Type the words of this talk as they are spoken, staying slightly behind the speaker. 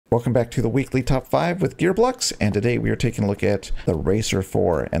Welcome back to the weekly top 5 with GearBlocks, and today we are taking a look at the Racer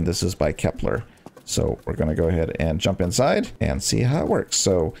 4, and this is by Kepler. So we're going to go ahead and jump inside and see how it works.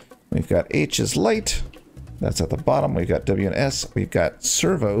 So we've got H is light, that's at the bottom. We've got W and S. We've got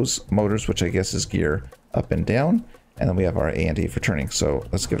servos, motors, which I guess is gear up and down, and then we have our A and D for turning. So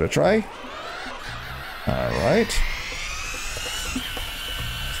let's give it a try. All right.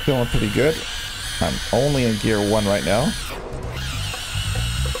 Feeling pretty good. I'm only in gear 1 right now.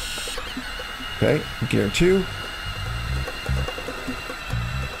 Okay, gear 2.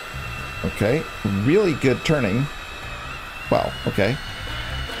 Okay, really good turning. Wow, okay.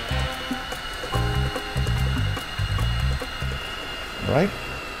 All right.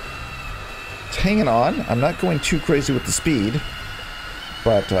 It's hanging on. I'm not going too crazy with the speed,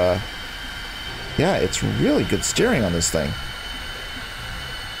 but yeah, it's really good steering on this thing.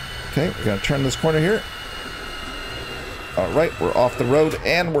 Okay, we're gonna turn this corner here. All right, we're off the road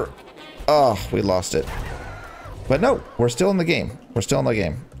and we're... Oh, we lost it. But no, we're still in the game. We're still in the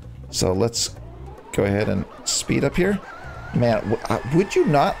game. So let's go ahead and speed up here. Man, would you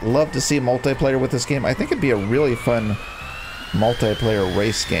not love to see multiplayer with this game? I think it'd be a really fun multiplayer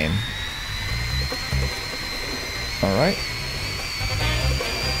race game. All right.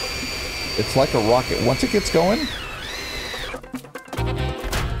 It's like a rocket. Once it gets going...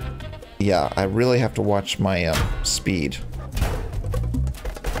 Yeah, I really have to watch my speed.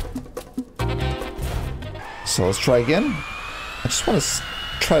 So let's try again. I just want to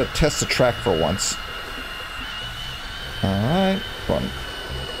try to test the track for once. Alright, one.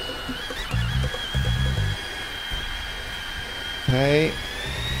 Okay.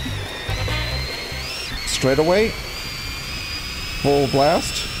 Straight away. Full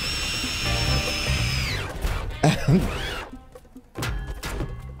blast.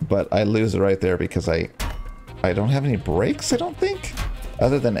 But I lose it right there because I don't have any brakes, I don't think,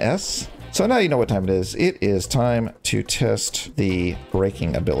 other than S. So now you know what time it is. It is time to test the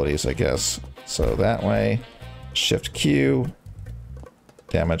braking abilities, I guess. So that way, Shift Q,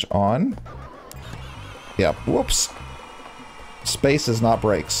 damage on. Yeah, whoops. Space is not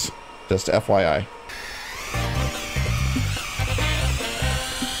brakes, just FYI.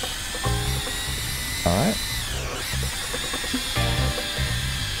 All right.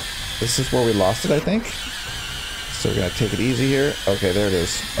 This is where we lost it, I think. So we're gonna take it easy here. Okay, there it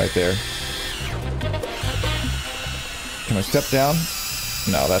is, right there. Can I step down?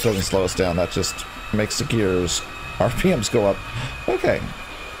 No, that doesn't slow us down. That just makes the gears RPMs go up. Okay.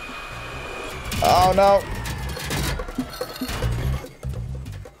 Oh no!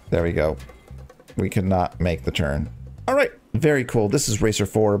 There we go. We could not make the turn. All right, very cool. This is Racer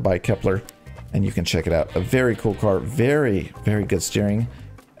 4 by Kepler, and you can check it out. A very cool car. Very, very good steering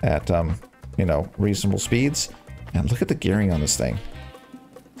at you know, reasonable speeds. And look at the gearing on this thing.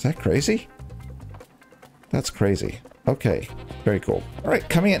 Is that crazy? That's crazy. Okay, very cool. All right,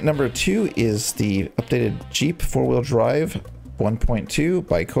 coming at number 2 is the updated Jeep 4-wheel drive 1.2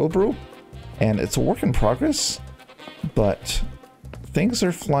 by Cobra, and it's a work in progress, but things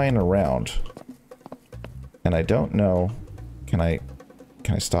are flying around, and I don't know. Can I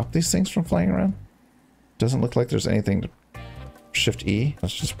stop these things from flying around? Doesn't look like there's anything to... Shift E.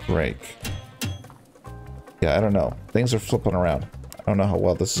 Let's just brake. Yeah, I don't know. Things are flipping around. I don't know how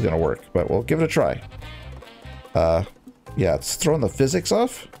well this is going to work, but we'll give it a try. Yeah, it's throwing the physics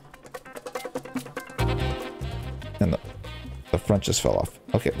off. And the front just fell off.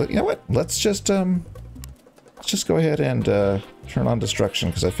 Okay, you know what? Let's just go ahead and turn on destruction,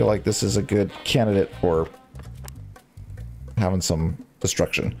 because I feel like this is a good candidate for having some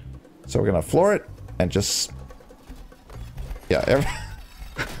destruction. So we're going to floor it and just... Yeah,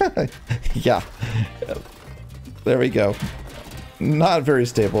 yeah. There we go. Not very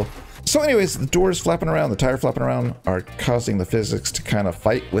stable. So anyways, the doors flapping around, the tire flapping around are causing the physics to kind of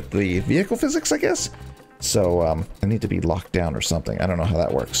fight with the vehicle physics, I guess. So I need to be locked down or something. I don't know how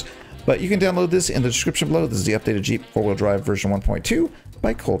that works. But you can download this in the description below. This is the updated Jeep 4-wheel drive version 1.2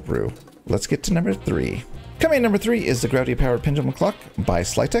 by Cobra. Let's get to number 3. Coming in number 3 is the gravity-powered pendulum clock by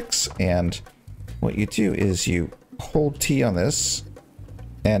Slytex. And what you do is you hold T on this,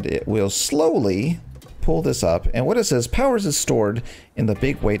 and it will slowly pull this up. And what it says, powers is stored in the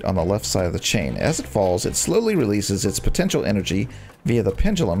big weight on the left side of the chain. As it falls, it slowly releases its potential energy via the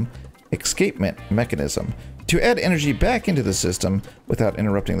pendulum escapement mechanism. To add energy back into the system without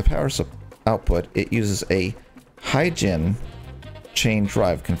interrupting the power output, it uses a high-gen chain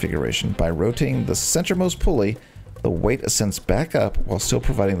drive configuration. By rotating the centermost pulley, the weight ascends back up while still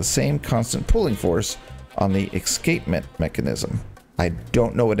providing the same constant pulling force on the escapement mechanism. I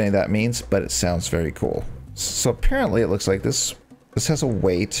don't know what any of that means, but it sounds very cool. So apparently it looks like this This has a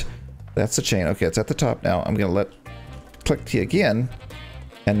weight. That's the chain. Okay, it's at the top now. I'm going to click T again.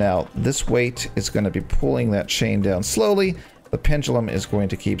 And now this weight is going to be pulling that chain down slowly. The pendulum is going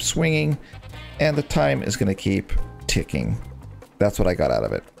to keep swinging. And the time is going to keep ticking. That's what I got out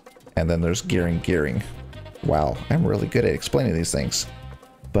of it. And then there's gearing. Wow, I'm really good at explaining these things.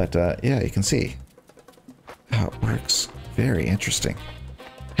 But yeah, you can see how it works. Very interesting.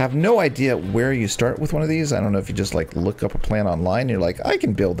 Have no idea where you start with one of these. I don't know if you just like look up a plan online. You're like, I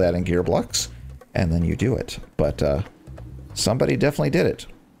can build that in GearBlocks. And then you do it. But somebody definitely did it.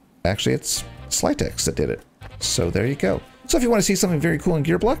 Actually, it's Slytex that did it. So there you go. So if you want to see something very cool in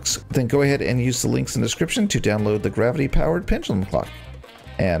GearBlocks, then go ahead and use the links in the description to download the gravity-powered pendulum clock.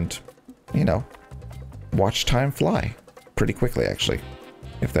 And, you know, watch time fly. Pretty quickly, actually.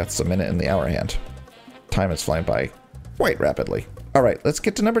 If that's a minute in the hour hand. Time is flying by quite rapidly. All right, let's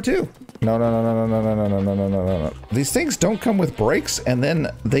get to number 2. No. These things don't come with brakes, and then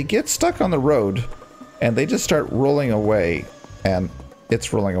they get stuck on the road, and they just start rolling away, and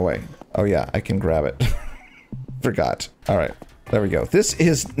it's rolling away. Oh yeah, I can grab it. Forgot. All right, there we go. This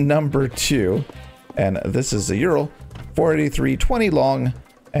is number 2, and this is the URAL 48320 long,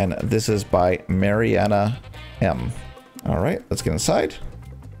 and this is by Mariana M. All right, let's get inside.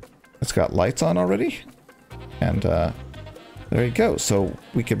 It's got lights on already, and there you go. So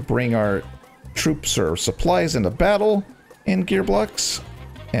we could bring our troops or supplies into battle in GearBlocks,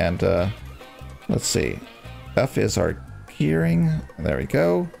 and let's see. F is our gearing. There we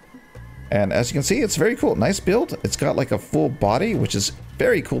go. And as you can see, it's very cool. Nice build. It's got like a full body, which is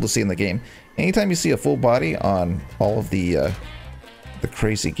very cool to see in the game. Anytime you see a full body on all of the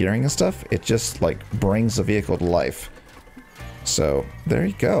crazy gearing and stuff, it just like brings the vehicle to life. So there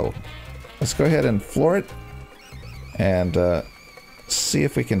you go. Let's go ahead and floor it and see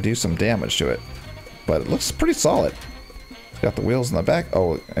if we can do some damage to it. But it looks pretty solid. It's got the wheels in the back.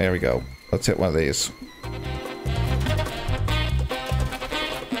 Oh, there we go. Let's hit one of these.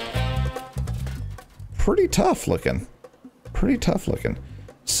 Pretty tough looking. Pretty tough looking.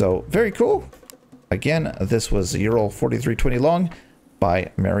 So, very cool. Again, this was URAL 4320 long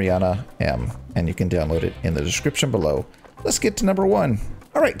by Mariana M. And you can download it in the description below. Let's get to number 1.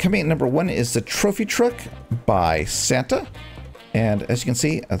 All right, coming in number 1 is the Trophy Truck by Santa. And as you can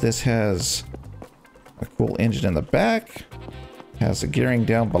see, this has a cool engine in the back. Has the gearing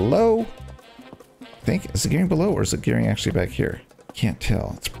down below. I think, is the gearing below or is the gearing actually back here? Can't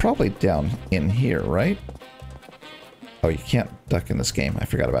tell. It's probably down in here, right? Oh, you can't duck in this game. I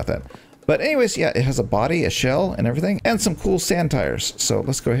forgot about that. But anyways, yeah, it has a body, a shell, and everything, and some cool sand tires. So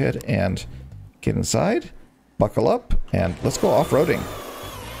let's go ahead and get inside, buckle up, and let's go off-roading.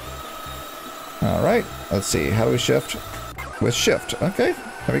 All right, let's see. How do we shift? With shift. Okay,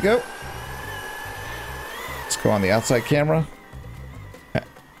 there we go. Let's go on the outside camera.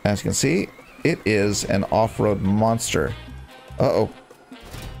 As you can see, it is an off-road monster. Uh-oh.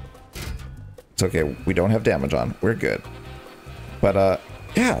 It's okay. We don't have damage on. We're good. But,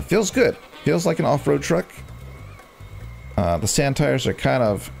 yeah, it feels good. Feels like an off-road truck. The sand tires are kind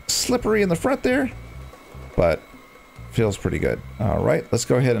of slippery in the front there, but feels pretty good. All right, let's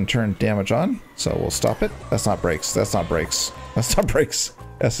go ahead and turn damage on. So we'll stop it. That's not brakes. That's not brakes. That's not brakes.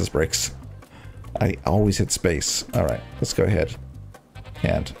 That's just brakes. I always hit space. All right, let's go ahead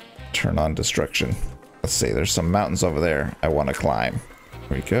and turn on destruction. Let's see, there's some mountains over there I want to climb.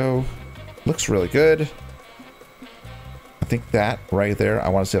 There we go. Looks really good. I think that right there, I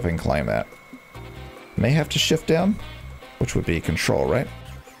want to see if I can climb that. May have to shift down, which would be control, right?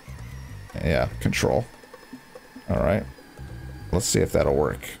 Yeah, control. All right. Let's see if that'll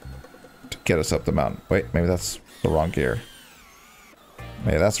work to get us up the mountain. Wait, maybe that's the wrong gear.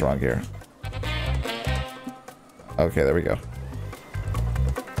 Maybe that's the wrong gear. Okay, there we go.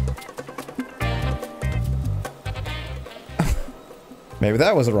 Maybe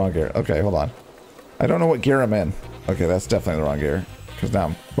that was the wrong gear. Okay, hold on. I don't know what gear I'm in. Okay, that's definitely the wrong gear, because now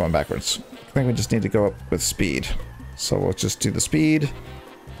I'm going backwards. I think we just need to go up with speed. So we'll just do the speed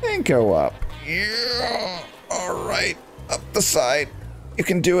and go up. Yeah. All right, up the side. You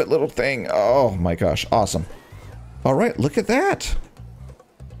can do it, little thing. Oh my gosh, awesome. All right, look at that.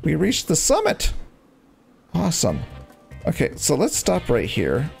 We reached the summit. Awesome. Okay, so let's stop right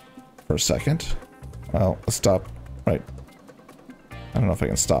here for a second. Well, let's stop right. I don't know if I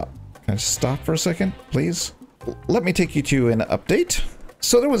can stop. Can I just stop for a second, please? Let me take you to an update.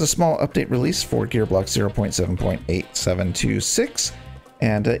 So there was a small update release for GearBlocks 0.7.8726,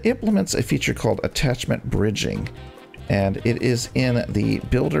 and implements a feature called attachment bridging. And it is in the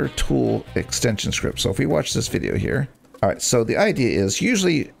builder tool extension script. So if we watch this video here. All right, so the idea is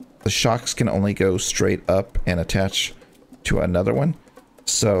usually the shocks can only go straight up and attach to another one.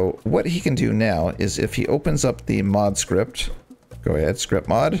 So what he can do now is if he opens up the mod script, go ahead, script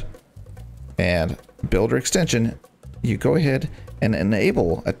mod, and builder extension, you go ahead and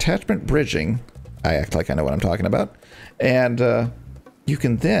enable attachment bridging. I act like I know what I'm talking about. And you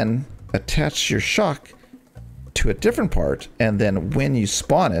can then attach your shock to a different part, and then when you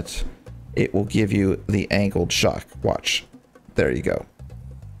spawn it, it will give you the angled shock. Watch. There you go.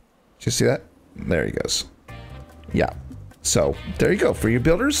 Did you see that? There he goes. Yeah. So there you go. For your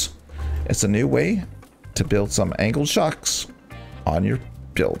builders, it's a new way to build some angled shocks on your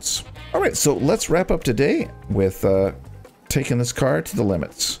builds. All right, so let's wrap up today with taking this car to the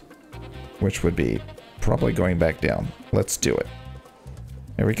limits, which would be probably going back down. Let's do it.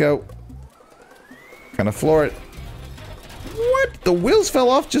 There we go. Gonna floor it. What? The wheels fell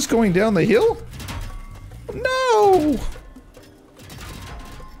off just going down the hill? No!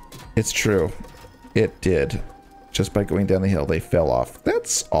 It's true. It did. Just by going down the hill, they fell off.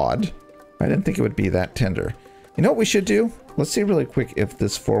 That's odd. I didn't think it would be that tender. You know what we should do? Let's see really quick if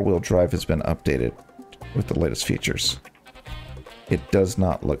this four-wheel drive has been updated with the latest features. It does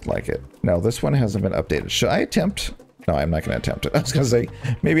not look like it. No, this one hasn't been updated. Should I attempt? No, I'm not going to attempt it. I was going to say,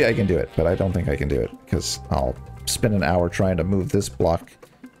 maybe I can do it, but I don't think I can do it because I'll spend an hour trying to move this block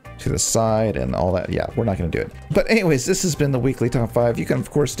to the side and all that. Yeah, we're not going to do it. But anyways, this has been the weekly top 5. You can, of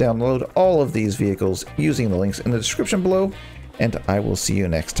course, download all of these vehicles using the links in the description below, and I will see you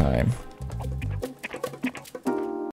next time.